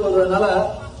பற்றுதல் கொள்றதுனால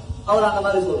அவர் அந்த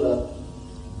மாதிரி சொல்றார்.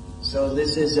 So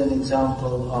this is an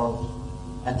example of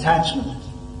attachment.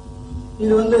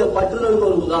 இது பற்றுதலுக்கு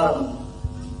ஒரு உதாரணம்.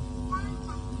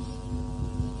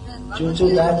 Due to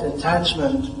that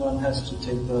attachment, one has to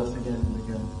take birth again and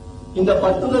again. இந்த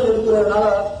பற்றுதல் இருக்கிறதுனால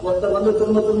ஒருத்தர்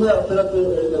திரும்ப திரும்ப பிறப்பு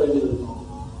எடுக்க வேண்டியிருக்கும்.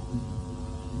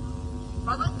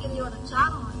 பகவத்கீதையோட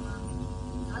சாரம்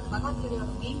அது பகவத்கீதையோட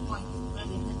மெயின் பாயிண்ட்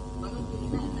என்ன?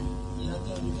 பகவத்கீதைனா என்ன?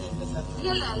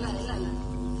 இல்ல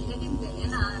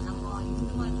ஏன்னா நம்ம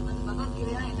இந்து மதத்துல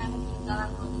பகவத்கீதைனா என்னன்னு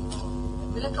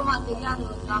விளக்கமா தெரியாத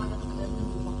ஒரு காலகட்டத்துல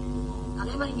இருந்துருக்கோம்.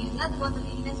 அதே மாதிரி நீங்க எல்லாத்துக்கும்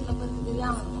வந்துட்டீங்கன்னா சில பேருக்கு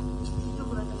தெரியாம இருக்கும்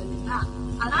சுற்றுப்புறத்துல இல்லைங்களா?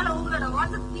 அதனால உங்களோட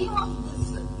what the theme of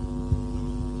this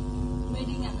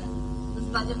meeting and this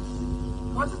budget,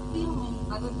 what the theme in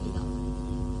Bhagavad Gita?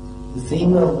 The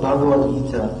theme of Bhagavad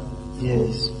Gita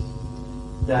is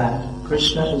that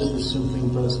Krishna is the Supreme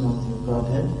Personality of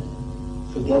Godhead.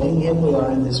 Forgetting Him, we are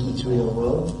in this material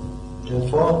world.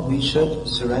 Therefore, we should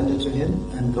surrender to Him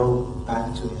and go back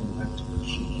to Him, back to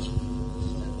Krishna.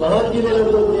 பகவத்கீதையில்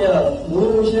இருக்கக்கூடிய முழு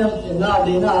விஷயம் என்ன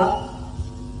அப்படின்னா,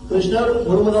 கிருஷ்ணர்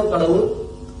முழுமுதல் கடவுள்.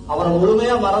 அவரை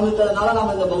முழுமையா மறந்துட்டதுனால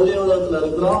நம்ம இந்த பௌதிக உலகத்துல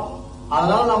இருக்கிறோம்.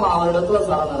 அதனால நம்ம அவரிடத்துல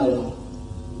சரணடைகிறோம்.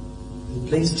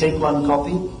 Please take one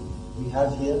copy. We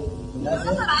have here. No,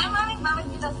 sir, I am having Bhagavad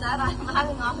Gita, sir. I am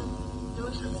having all the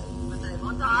devotions. But I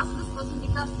want to ask this question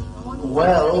because I want to...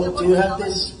 Well, do you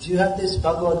have this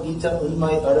Bhagavad Gita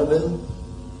Unmai Arabil?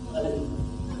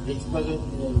 Which Bhagavad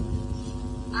Gita?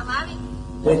 I am having...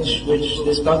 Which,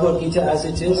 this Bhagavad Gita as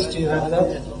it is, do you have that?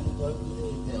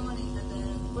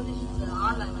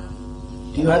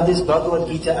 Do you have this Bhagavad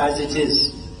Gita as it is?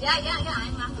 Yeah, I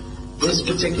am having. This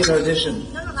particular edition?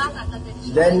 No, not that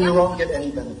edition. Then you won't get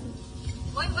any benefit.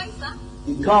 Why, sir?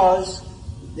 Because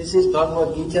this is Bhagavad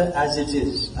Gita as it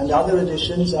is. And the other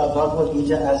editions are Bhagavad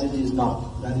Gita as it is not.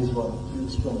 That is what you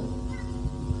explain.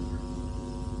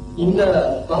 இந்த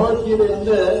பகவத்கீதை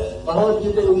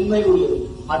பகவத்கீதை உண்மை உள்ளது,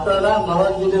 மற்றதான்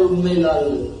பகவத்கீதை உண்மை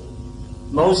இல்லாதது.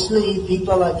 Mostly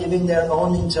people are giving their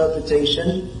own interpretation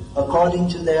according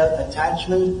to their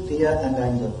attachment, fear and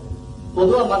anger.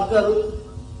 பொதுவா மக்கள்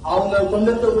அவங்க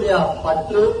கொண்டிருக்கக்கூடிய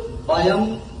பற்று, பயம்,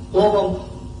 கோபம்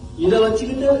இதை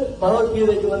வச்சுக்கிட்டு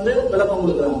பகவத்கீதைக்கு விளக்கம்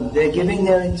கொடுக்குறாங்க. They're giving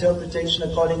their interpretation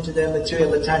according to their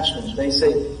material attachment. They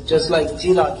say, just like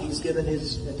Tilak, he's given his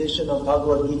edition of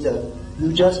Bhagavad Gita, you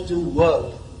just do work.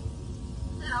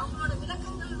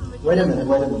 Wait a minute,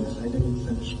 I didn't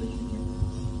finish speaking.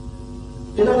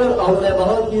 திலகர் அவருடைய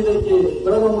பகவத்கீதைக்கு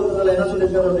விளக்கம் கொடுக்கறதுல என்ன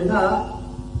சொல்லிருக்காரு அப்படின்னா,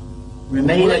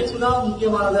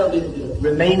 முக்கியமானது அப்படின்னு.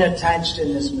 Remain attached in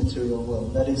this material world.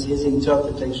 That is his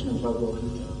interpretation of Bhagavad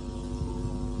Gita.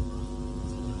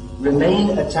 Remain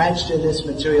attached in this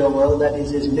material world. That is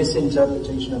his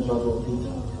misinterpretation of Bhagavad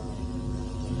Gita.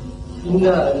 இந்த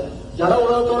ஜட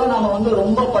உலகத்தோட நாம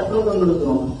ரொம்ப பற்று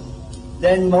கொண்டிருக்கிறோம்.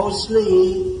 Then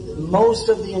most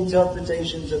of the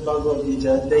interpretations of Bhagavad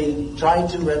Gita, they try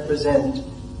to represent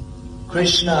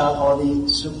Krishna or the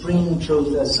supreme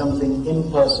truth as something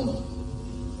impersonal.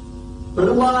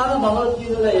 பெரும்பாலான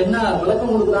பகவத்கீதையில என்ன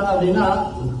விளக்கம் கொடுக்குறாங்க அப்படின்னா,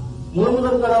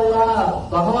 முழுமுதற் கடவுளான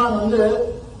பகவான் வந்து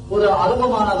ஒரு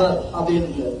அருவமானவர்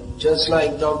அப்படின்னு. Just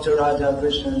like Dr. Radha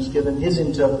Krishna has given his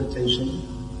interpretation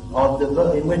of the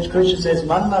verse in which Krishna says,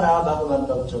 Manmana Bhagavan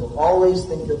Bhakto, always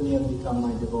think of me and become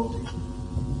my devotee.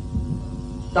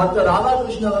 Doctor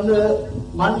Radhakrishnan வந்து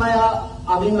மன்மயா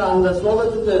அப்படிங்கிற அந்த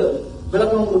ஸ்லோகத்துக்கு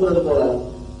விளக்கம் கொடுக்கிறது போல.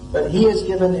 But he has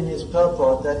given in his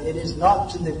purport that it is not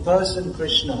to the person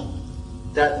Krishna,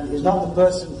 that is not the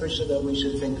person Krishna that we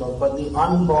should think of, but the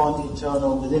unborn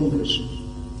eternal within Krishna.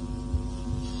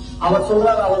 அவர்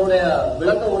சொல்றார் அவருடைய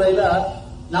விளக்க உரையில,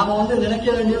 நாம வந்து நினைக்க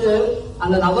வேண்டியது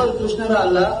அந்த நபர் கிருஷ்ணர்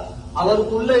அல்ல,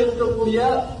 அவருக்குள்ள இருக்கக்கூடிய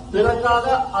பிறக்காத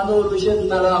அந்த ஒரு விஷயத்து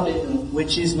மேல அப்படின்னு.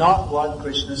 Which is not what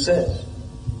Krishna says.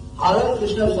 அதான்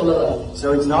கிருஷ்ணர் சொல்றார். So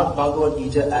it's not Bhagavad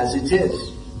Gita as it is.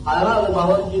 அதனால அது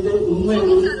பகவத்கீதை உண்மை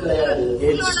கிடையாது.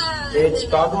 It's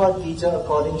Bhagavad Gita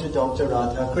according to Dr.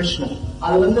 Radha Krishna.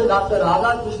 அது வந்து டாக்டர்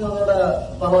ராதா கிருஷ்ணனோட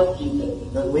Bhagavad Gita.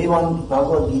 But we want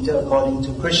Bhagavad Gita according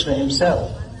to Krishna himself.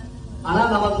 ஆனா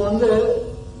நமக்கு வந்து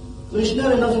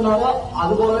கிருஷ்ணர் என்ன சொன்னாரோ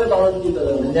அது போலவே Bhagavad Gita.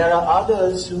 And there are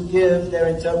others who give their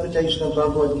interpretation of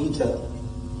Bhagavad Gita.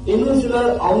 இன்னும் சிலர்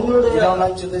அவங்களுடைய. You don't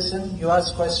like to listen? You ask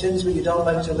questions but you don't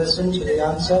like to listen to the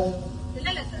answer?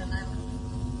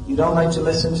 You don't like to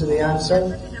listen to the answer?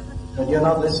 But you're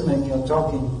not listening, you're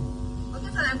talking.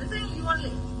 Okay sir, I'm saying you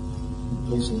only.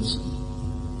 Please listen.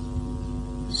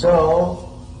 So,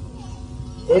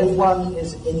 if one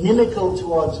is inimical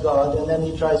towards God and then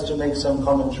he tries to make some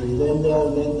commentary, then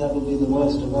that will be the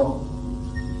worst of all.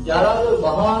 யாராவது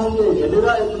பகவானுக்கு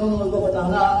எதிராக இருக்கணும்னு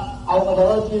விருப்பப்பட்டாங்கன்னா அவங்க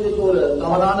பகவத்கீதைக்கு ஒரு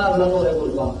தவறான விளக்க உரை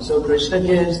கொடுப்பாங்க. So Krishna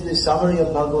gives the summary of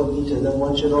Bhagavad Gita that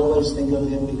one should always think of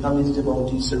him, become his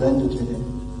devotee, surrender to him.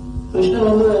 கிருஷ்ணர்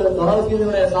வந்து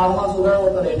பகவத்கீதையுடைய சாரமா சொல்ற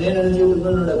ஒருத்தர் என்ன நினைச்சிட்டு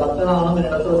என்னுடைய பக்தனாகணும்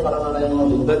இடத்துல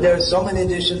சரணடையணும். But there are so many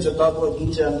editions of Bhagavad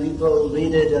Gita and people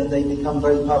read it and they become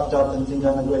very puffed up and think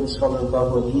I'm a great scholar of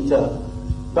Bhagavad Gita.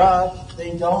 But they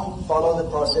don't follow the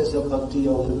process of bhakti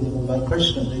offered given by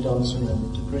Krishna. They don't surrender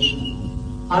to Krishna.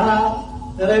 ஆனா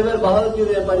நிறைய பேர்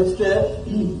பகவத்கீதையை படிச்சுட்டு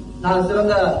நான்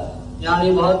சிறந்த ஞானி,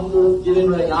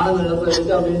 பகவத்கீதையினுடைய ஞானம் இடத்துல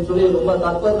இருக்கு அப்படின்னு சொல்லி ரொம்ப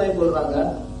தற்பெருமை கொள்றாங்க.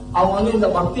 அவங்க வந்து இந்த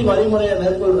பக்தி வழிமுறையை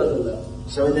மேற்கொள்றது இல்லை.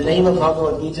 So in the name of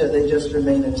Bhagavad Gita, they just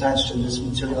remain attached to this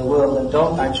material world and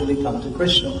don't actually come to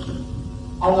Krishna.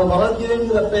 அவங்க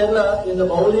பகவத்கீதைங்கிற பேர்ல இந்த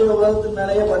பௌதிக உலகத்தின்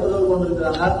மேலேயே பற்றுதல்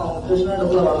கொண்டிருக்கிறாங்க. அவங்க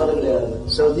கிருஷ்ணனிடத்துல வர்றது கிடையாது.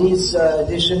 So these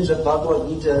editions of Bhagavad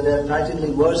Gita, they're practically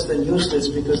worse than useless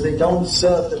because they don't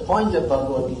serve the point of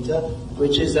Bhagavad Gita,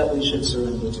 which is that we should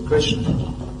surrender to Krishna.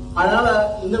 அதனால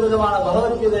இந்த விதமான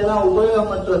பகவத்கீதையெல்லாம்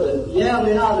உபயோகமற்றது. ஏன்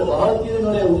அப்படின்னா அது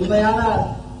பகவத்கீதையினுடைய உண்மையான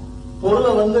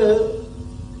பொருளை வந்து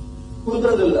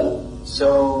கொடுக்கறது இல்லை. So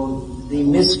the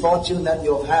misfortune that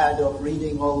you've had of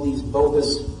reading all these bogus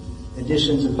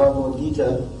editions of Bhagavad Gita,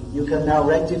 you can now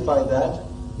rectify that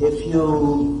if you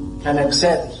can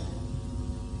accept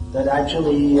that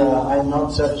actually I'm not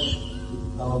such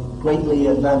a greatly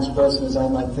advanced person as I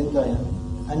might think I am,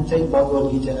 and take Bhagavad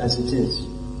Gita as it is.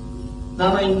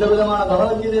 நாம இந்த விதமான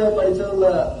பகவத்கீதையை படிச்சதுல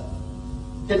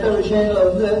கெட்ட விஷயங்களை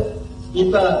வந்து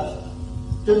இப்ப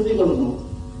திருத்திக் கொள்ளணும்.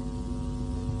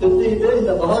 திருத்திக்கிட்டு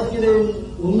இந்த பகவத்கீதையின்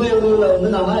உண்மை உருவில வந்து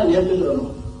நாம ஏற்றுக்கிறோம்.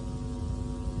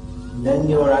 Then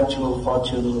your actual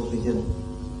fortune will begin.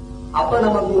 அப்ப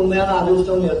நமக்கு உண்மையான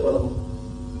அதிர்ஷ்டம் ஏற்படும்.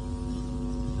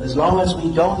 As long as we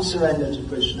don't surrender to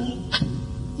Krishna,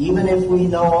 even if we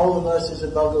know all the verses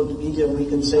of Bhagavad Gita and we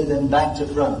can say them back to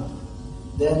front,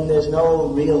 then there's no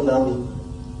real value.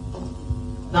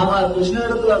 நாம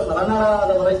கிருஷ்ணனிடத்துல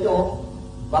சரணாகாத வரைக்கும்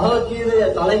பகவத்கீதையை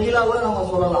தலைகீழா கூட நம்ம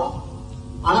சொல்லலாம்.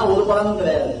 ஆனா ஒரு பலனும்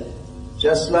கிடையாது.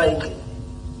 Just like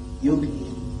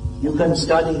you can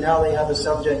study, now they have a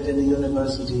subject in the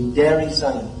university, dairy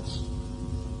science.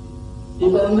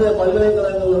 இப்ப வந்து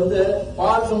பல்கலைக்கழகங்கள் வந்து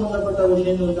பால் சம்பந்தப்பட்ட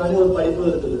விஷயங்களுக்கான ஒரு படிப்பு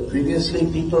இருக்குது. Previously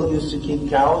people used to keep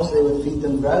cows, they would feed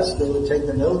them grass, they would take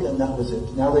the milk and that was it.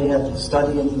 Now they have to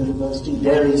study in the university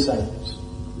dairy science.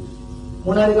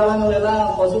 முன்னாடி காலங்கள் எல்லாம்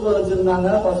பசுக்கள் வச்சிருந்தாங்க,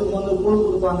 பசுக்கு வந்து கூழ்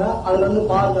கொடுப்பாங்க, அதுல இருந்து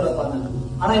பால் கறப்பாங்க.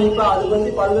 ஆனா இப்ப அது வந்து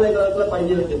பல்கலைக்கழகத்துல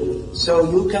பயிற்சி வைக்கிறது. So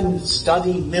you can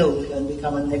study milk and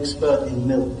become an expert in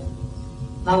milk.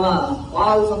 நாம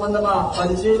பால் சம்பந்தமா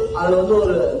படிச்சு அதுல வந்து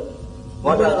ஒரு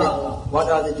What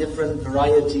are the different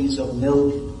varieties of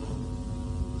milk?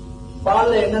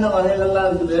 பால்ல என்னென்ன வகைகள்லாம்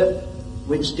இருக்குது?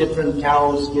 Which different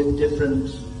cows give different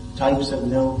types of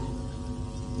milk?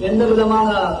 எந்த விதமான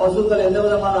பசுக்கள் எந்த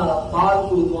விதமான பால்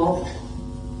கொடுக்கும்?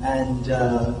 And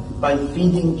by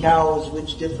feeding cows,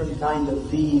 which different kind of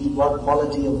feed, what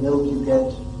quality of milk you get?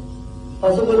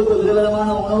 பசுக்களுக்கு விதவிதமான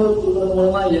உணவு கொடுக்கறது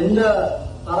மூலமா எந்த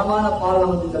தரமான பால்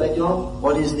நமக்கு கிடைக்கும்?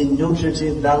 What is the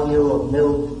nutritive value of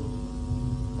milk?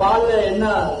 பால்ல என்ன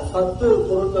சத்து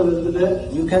பொருட்கள் இருக்குது?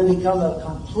 You can become a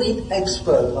complete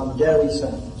expert on dairy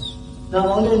science.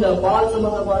 நாம இந்த பால்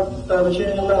சம்பந்தப்பட்ட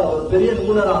விஷயங்கள்ல ஒரு பெரிய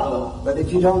நிபுணர் ஆகலாம். But if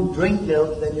you don't drink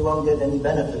milk, then you won't get any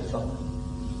benefit from it.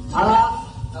 ஆனா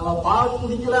நம்ம பால்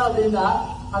குடிக்கல அப்படின்னா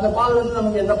அந்த பால் வந்து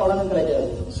நமக்கு எந்த பலனும் கிடைக்காது.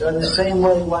 So in the same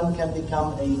way, one can become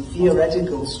a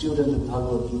theoretical student of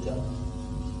Bhagavad Gita.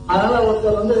 அதனால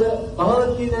ஒருத்தர் வந்து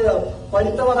பகவத்கீதையை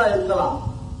படித்தவரா இருக்கலாம்.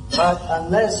 But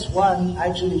unless one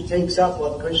actually takes up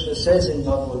what Krishna says in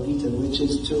Bhagavad Gita, which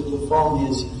is to perform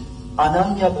his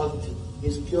ananya bhakti,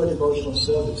 his pure devotional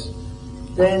service,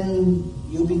 then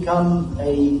you become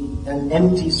an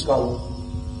empty scholar.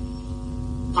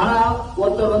 ஆனா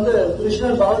ஒருத்தர் வந்து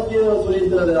கிருஷ்ணர் பகவத்கீதை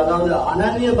சொல்லியிருக்கிறது, அதாவது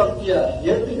அனன்ய பக்திய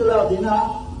ஏற்றுக்கல அப்படின்னா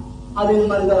அது இது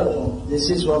மாதிரிதான் இருக்கும். This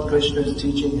is what Krishna is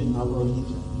teaching in Bhagavad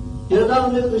Gita. இதுதான்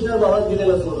வந்து கிருஷ்ணர்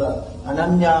பகவத்கீதையில சொல்றார்.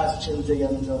 Ananyas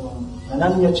chintayantavam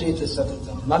ananya cheta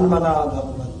satatam manmana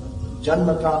bhavavat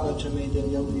janma kama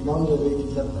chamedanyam vimanga vedi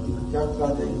dharmati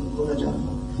atyakvade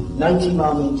gunajama naiti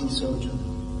mameti soja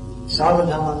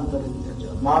savadhaman parityaja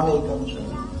mamekam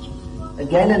shranam.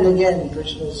 Again and again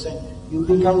Krishna is saying, you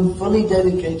become fully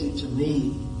dedicated to me.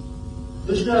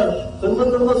 கிருஷ்ணர் திரும்ப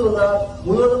திரும்ப சொல்றார்,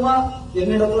 முழுவதுமா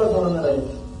என்னிடத்துல சொன்னதை.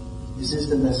 This is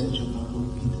the message of Bhagavad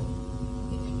Gita.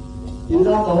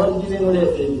 இதுதான் பகவத்கீதையினுடைய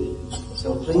செய்தி. So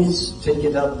please take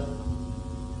it up.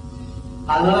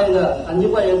 அதனால இத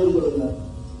கண்டிப்பா ஏற்றுக்கொள்ளுங்க.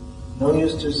 No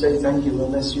use to say thank you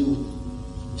unless you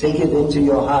take it into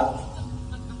your heart.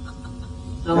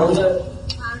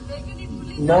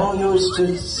 No use to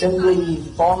simply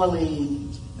formally,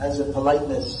 as a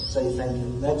politeness, say thank you.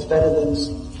 That's better than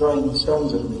throwing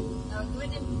stones at me.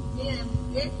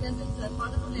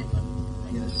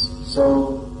 Yes. So,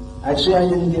 actually I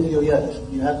didn't give you yet.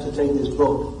 You have to take this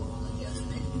book.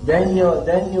 Then you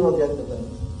will get the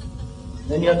benefit.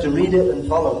 Then you have to read it and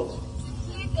follow it.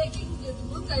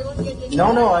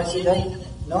 No, I said that.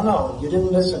 No, you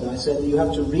didn't listen. I said you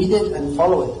have to read it and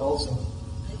follow it also.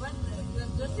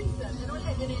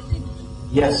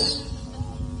 Yes.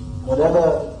 Whatever.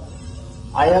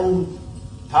 I am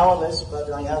powerless, but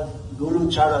I have Guru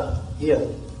Chara here.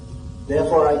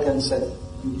 Therefore I can say,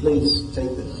 you please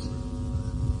take this.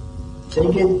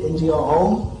 Take it into your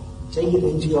home, take it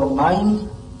into your mind,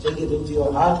 take it into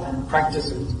your heart and practice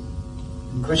it.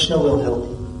 And Krishna will help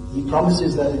you. He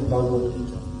promises that in Bhagavad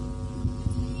Gita.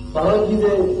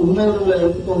 Bhagavad Gita உண்மைகளை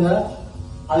எடுத்துக்கோங்க,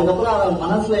 அதுக்கப்புறம் அதை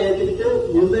மனசுல ஏற்றிட்டு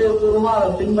இருதயபூர்வமா அதை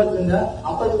பின்பற்றுங்க,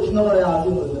 அப்ப கிருஷ்ணனுடைய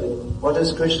ஆசீர்வாதம் கிடைக்கும். What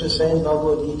does Krishna say in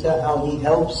Bhagavad Gita? How he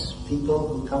helps people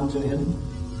who come to him?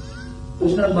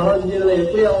 Krishnan பகவத்கீதையில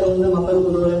எப்படி அவர் வந்து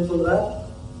மக்களுக்கு உதவுறேன்னு சொல்றார்?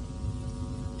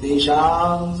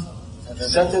 Tesham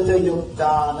satata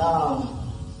yuktanam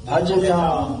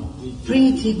bhajatam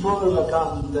priti purvakam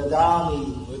dadami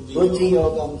buddhi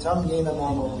yogam tam yena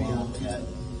mamopiyati.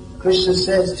 Krishna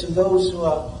says to those who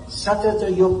are satata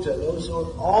yukta, those who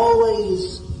are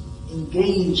always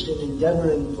engaged in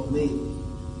endeavoring for me.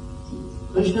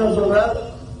 கிருஷ்ணர் சொல்றார்,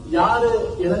 யாரு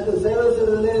எனக்கு சேவை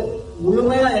செய்வதிலே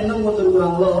முழுமையா எண்ணம்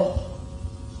கொண்டிருக்கிறாங்களோ,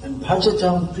 and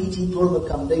bhajatam priti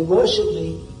purvakam, they worship me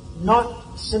not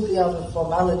simply out of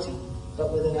formality, but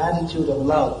with an attitude of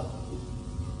love.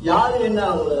 யாரு என்ன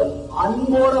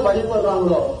அன்போட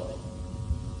வழிபடுறாங்களோ,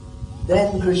 then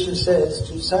Krishna says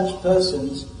to such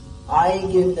persons, I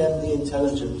give them the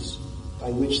intelligence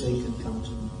by which they can come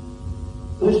to me.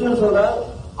 கிருஷ்ணர் சொல்றார்,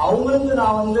 அவங்களுக்கு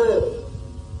நான் வந்து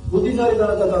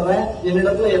புத்திசாலித்தனத்தை தர்றேன்,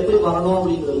 என்னிடத்துல எப்படி வரணும்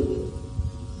அப்படிங்கிறது.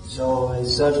 So I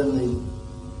certainly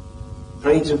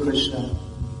pray to Krishna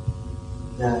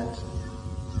that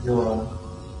your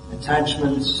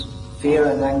attachments, fear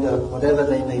and anger, whatever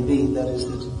they may be, that is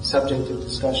the subject of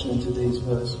discussion in today's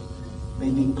verse,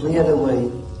 may be cleared away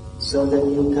so that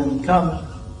you can come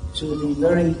to the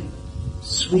very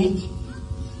sweet,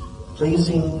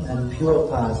 pleasing and pure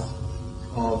path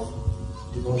of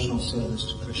devotional service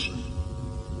to Krishna.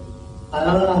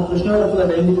 அதனால நான் கிருஷ்ணனிடத்துல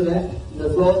வேண்டிக்கிறேன், இந்த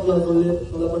ஸ்லோகத்துல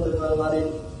சொல்லப்பட்டிருக்கிற மாதிரி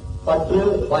பற்று,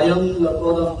 பயம், இல்ல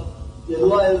குரோதம்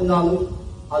எதுவா இருந்தாலும்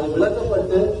அது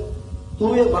விளக்கப்பட்டு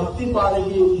தூய பக்தி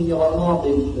பாதைக்கு நீங்க வரணும்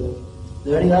அப்படின்னு. Are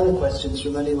there any other questions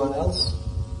from anyone else?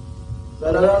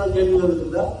 வேற ஏதாவது கேள்விகள்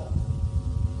இருக்குதா?